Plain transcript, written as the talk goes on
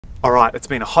Alright, it's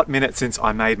been a hot minute since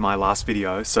I made my last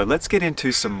video, so let's get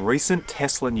into some recent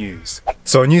Tesla news.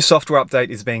 So a new software update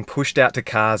is being pushed out to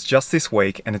cars just this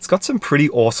week, and it's got some pretty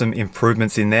awesome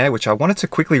improvements in there, which I wanted to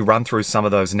quickly run through some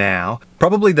of those now.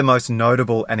 Probably the most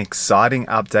notable and exciting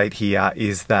update here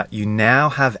is that you now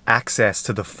have access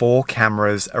to the 4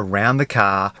 cameras around the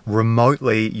car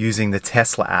remotely using the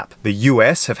Tesla app. The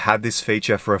US have had this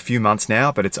feature for a few months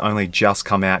now, but it's only just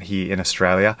come out here in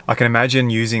Australia. I can imagine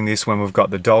using this when we've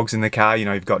got the dogs in the car, you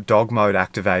know, you've got dog mode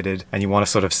activated and you want to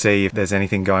sort of see if there's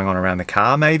anything going on around the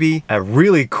car maybe. A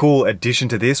really cool addition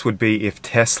to this would be if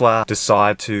Tesla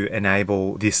decide to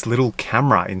enable this little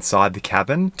camera inside the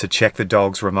cabin to check the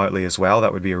dogs remotely as well.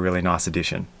 That would be a really nice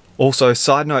addition. Also,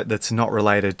 side note that's not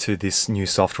related to this new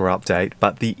software update,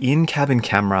 but the in-cabin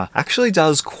camera actually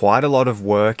does quite a lot of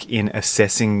work in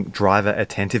assessing driver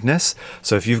attentiveness.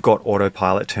 So if you've got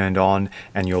Autopilot turned on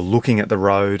and you're looking at the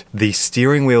road, the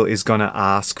steering wheel is going to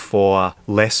ask for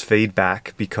less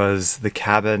feedback because the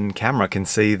cabin camera can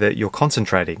see that you're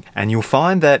concentrating. And you'll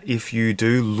find that if you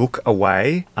do look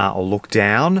away or look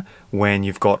down when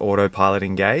you've got Autopilot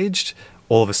engaged,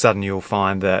 all of a sudden you'll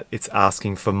find that it's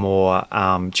asking for more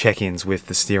check-ins with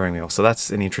the steering wheel. So that's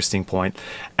an interesting point.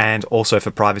 And also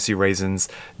for privacy reasons,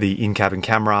 the in-cabin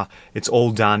camera, it's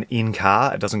all done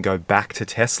in-car. It doesn't go back to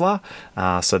Tesla.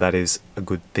 So that is a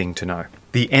good thing to know.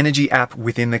 The energy app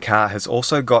within the car has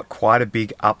also got quite a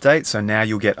big update. So now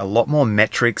you'll get a lot more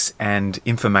metrics and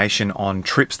information on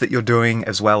trips that you're doing,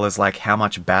 as well as like how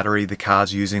much battery the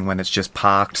car's using when it's just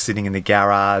parked, sitting in the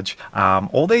garage.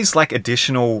 All these like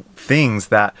additional things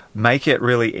that make it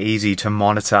really easy to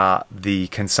monitor the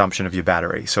consumption of your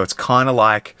battery. So it's kind of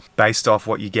like based off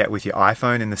what you get with your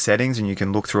iPhone in the settings, and you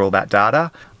can look through all that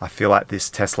data. I feel like this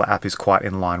Tesla app is quite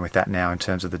in line with that now in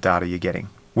terms of the data you're getting.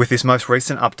 With this most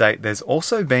recent update, there's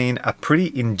also been a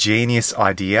pretty ingenious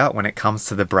idea when it comes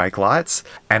to the brake lights,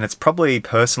 and it's probably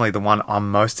personally the one I'm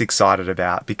most excited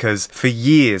about, because for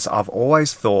years I've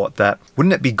always thought that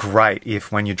wouldn't it be great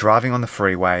if when you're driving on the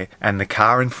freeway and the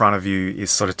car in front of you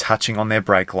is sort of touching on their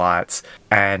brake lights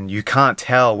and you can't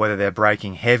tell whether they're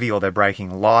braking heavy or they're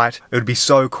braking light. It would be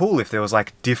so cool if there was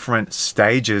like different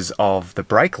stages of the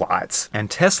brake lights.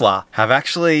 And Tesla have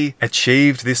actually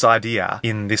achieved this idea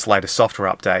in this latest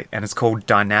software update, and it's called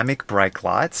dynamic brake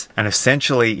lights. And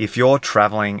essentially, if you're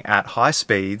traveling at high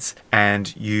speeds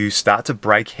and you start to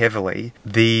brake heavily,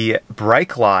 the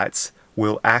brake lights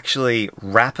will actually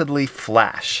rapidly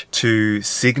flash to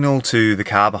signal to the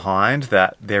car behind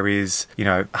that there is, you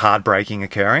know, hard braking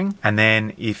occurring. And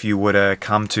then if you were to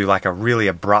come to like a really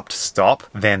abrupt stop,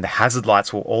 then the hazard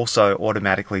lights will also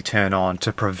automatically turn on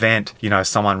to prevent, you know,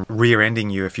 someone rear-ending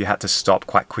you if you had to stop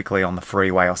quite quickly on the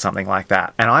freeway or something like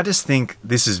that. And I just think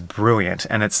this is brilliant,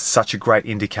 and it's such a great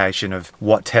indication of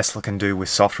what Tesla can do with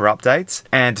software updates.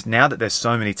 And now that there's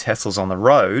so many Teslas on the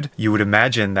road, you would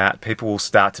imagine that people will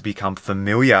start to become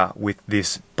familiar with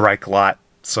this brake light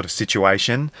sort of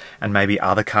situation, and maybe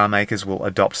other car makers will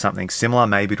adopt something similar.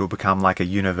 Maybe it'll become like a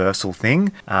universal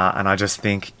thing, and I just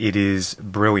think it is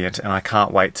brilliant, and I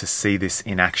can't wait to see this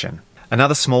in action.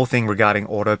 Another small thing regarding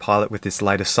Autopilot with this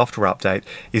latest software update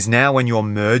is now when you're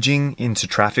merging into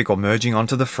traffic or merging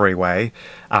onto the freeway,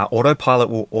 Autopilot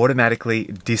will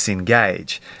automatically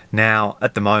disengage. Now,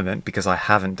 at the moment, because I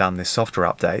haven't done this software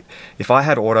update, if I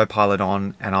had Autopilot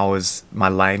on and my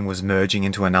lane was merging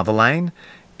into another lane,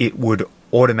 it would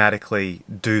automatically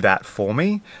do that for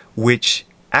me, which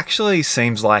actually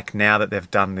seems like now that they've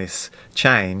done this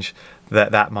change,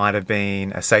 that might have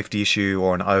been a safety issue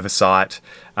or an oversight.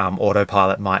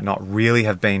 Autopilot might not really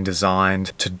have been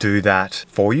designed to do that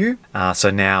for you. So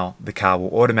now the car will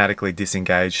automatically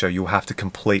disengage, so you'll have to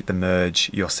complete the merge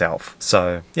yourself.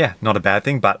 So yeah, not a bad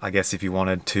thing, but I guess if you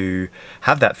wanted to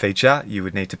have that feature, you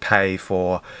would need to pay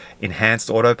for enhanced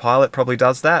Autopilot, probably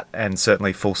does that, and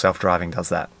certainly full self-driving does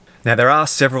that. Now, there are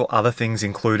several other things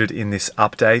included in this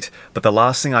update, but the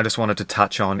last thing I just wanted to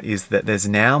touch on is that there's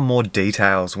now more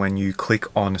details when you click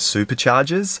on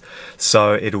superchargers.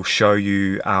 So it'll show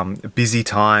you busy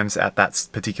times at that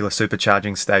particular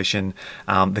supercharging station,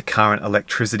 the current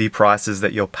electricity prices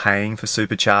that you're paying for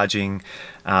supercharging.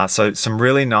 So some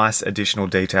really nice additional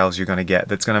details you're going to get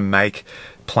that's going to make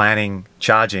planning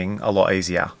charging a lot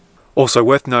easier. Also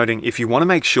worth noting, if you want to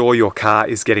make sure your car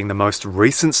is getting the most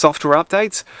recent software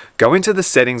updates, go into the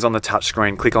settings on the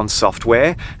touchscreen, click on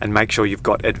software, and make sure you've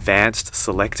got advanced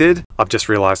selected. I've just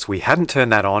realized we hadn't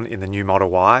turned that on in the new Model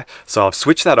Y, so I've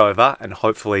switched that over, and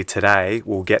hopefully today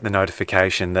we'll get the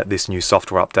notification that this new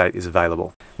software update is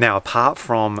available. Now, apart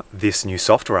from this new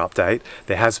software update,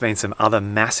 there has been some other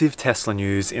massive Tesla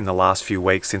news in the last few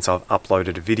weeks since I've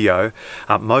uploaded a video.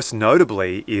 Most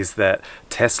notably is that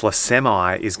Tesla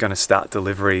Semi is going to start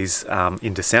deliveries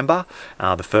in December,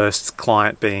 the first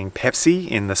client being Pepsi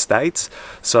in the States.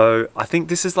 So I think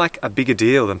this is like a bigger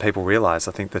deal than people realize.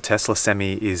 I think the Tesla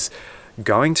Semi is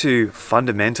going to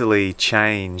fundamentally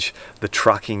change the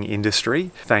trucking industry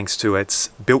thanks to its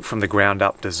built from the ground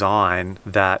up design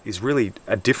that is really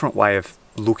a different way of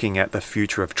looking at the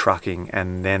future of trucking.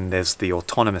 And then there's the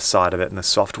autonomous side of it and the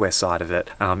software side of it.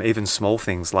 Even small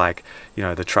things like, you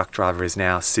know, the truck driver is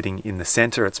now sitting in the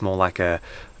center. It's more like a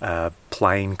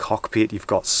plane cockpit. You've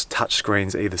got touch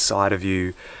screens either side of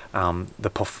you.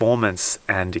 The performance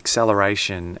and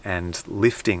acceleration and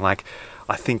lifting, like,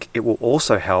 I think it will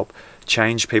also help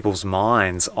change people's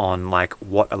minds on like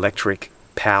what electric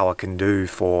power can do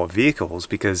for vehicles,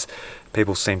 because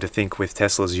people seem to think with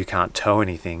Teslas you can't tow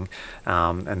anything,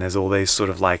 and there's all these sort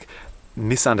of like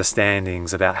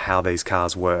misunderstandings about how these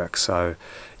cars work. So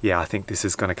yeah, I think this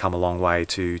is going to come a long way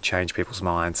to change people's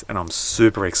minds, and I'm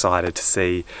super excited to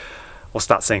see or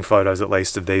start seeing photos at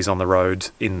least of these on the road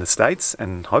in the States,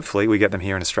 and hopefully we get them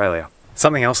here in Australia.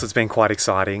 Something else that's been quite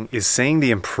exciting is seeing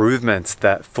the improvements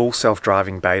that full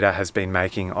self-driving beta has been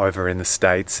making over in the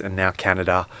States and now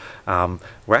Canada.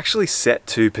 We're actually set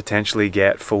to potentially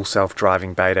get full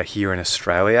self-driving beta here in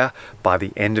Australia by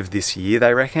the end of this year,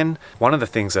 they reckon. One of the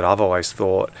things that I've always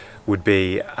thought would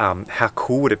be how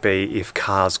cool would it be if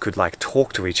cars could like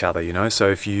talk to each other, you know? So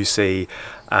if you see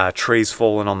trees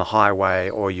falling on the highway,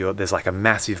 or there's like a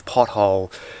massive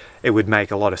pothole, it would make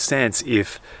a lot of sense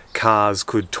if cars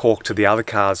could talk to the other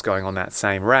cars going on that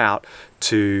same route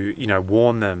to, you know,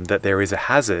 warn them that there is a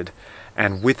hazard.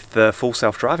 And with the full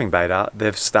self-driving beta,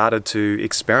 they've started to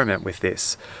experiment with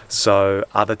this. So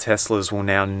other Teslas will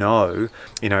now know,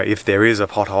 you know, if there is a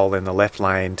pothole in the left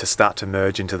lane to start to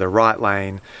merge into the right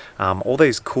lane. All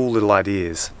these cool little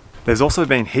ideas. There's also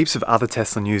been heaps of other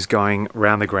Tesla news going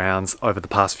around the grounds over the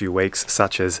past few weeks,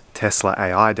 such as Tesla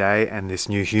AI Day and this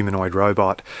new humanoid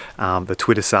robot, the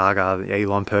Twitter saga, the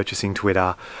Elon purchasing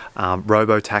Twitter,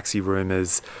 robo-taxi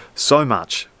rumors, so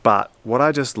much. But what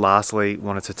I just lastly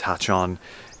wanted to touch on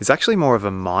is actually more of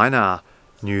a minor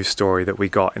news story that we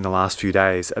got in the last few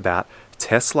days about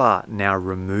Tesla now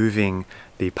removing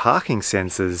the parking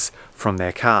sensors from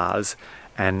their cars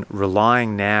and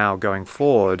relying now going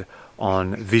forward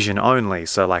on vision only.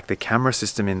 So like the camera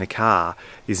system in the car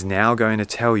is now going to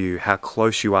tell you how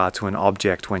close you are to an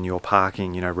object when you're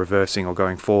parking, you know, reversing or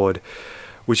going forward,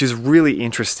 which is really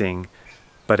interesting.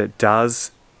 But it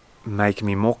does make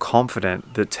me more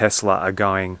confident that Tesla are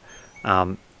going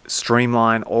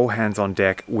streamline, all hands on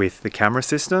deck with the camera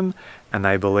system, and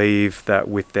they believe that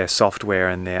with their software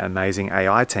and their amazing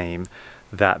AI team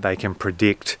that they can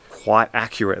predict quite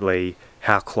accurately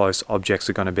how close objects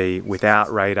are going to be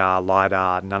without radar,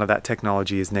 LiDAR, none of that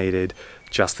technology is needed,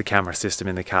 just the camera system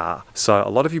in the car. So a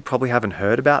lot of you probably haven't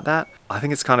heard about that. I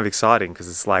think it's kind of exciting because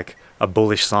it's like a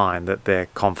bullish sign that they're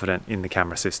confident in the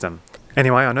camera system.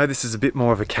 Anyway, I know this is a bit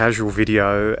more of a casual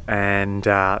video and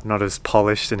not as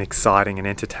polished and exciting and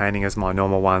entertaining as my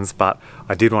normal ones, but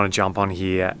I did want to jump on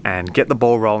here and get the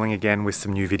ball rolling again with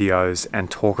some new videos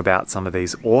and talk about some of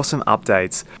these awesome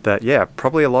updates that, yeah,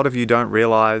 probably a lot of you don't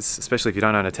realize, especially if you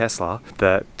don't own a Tesla,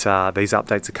 that these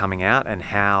updates are coming out and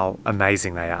how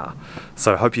amazing they are.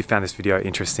 So I hope you found this video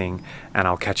interesting, and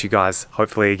I'll catch you guys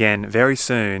hopefully again very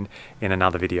soon in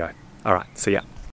another video. All right, see ya.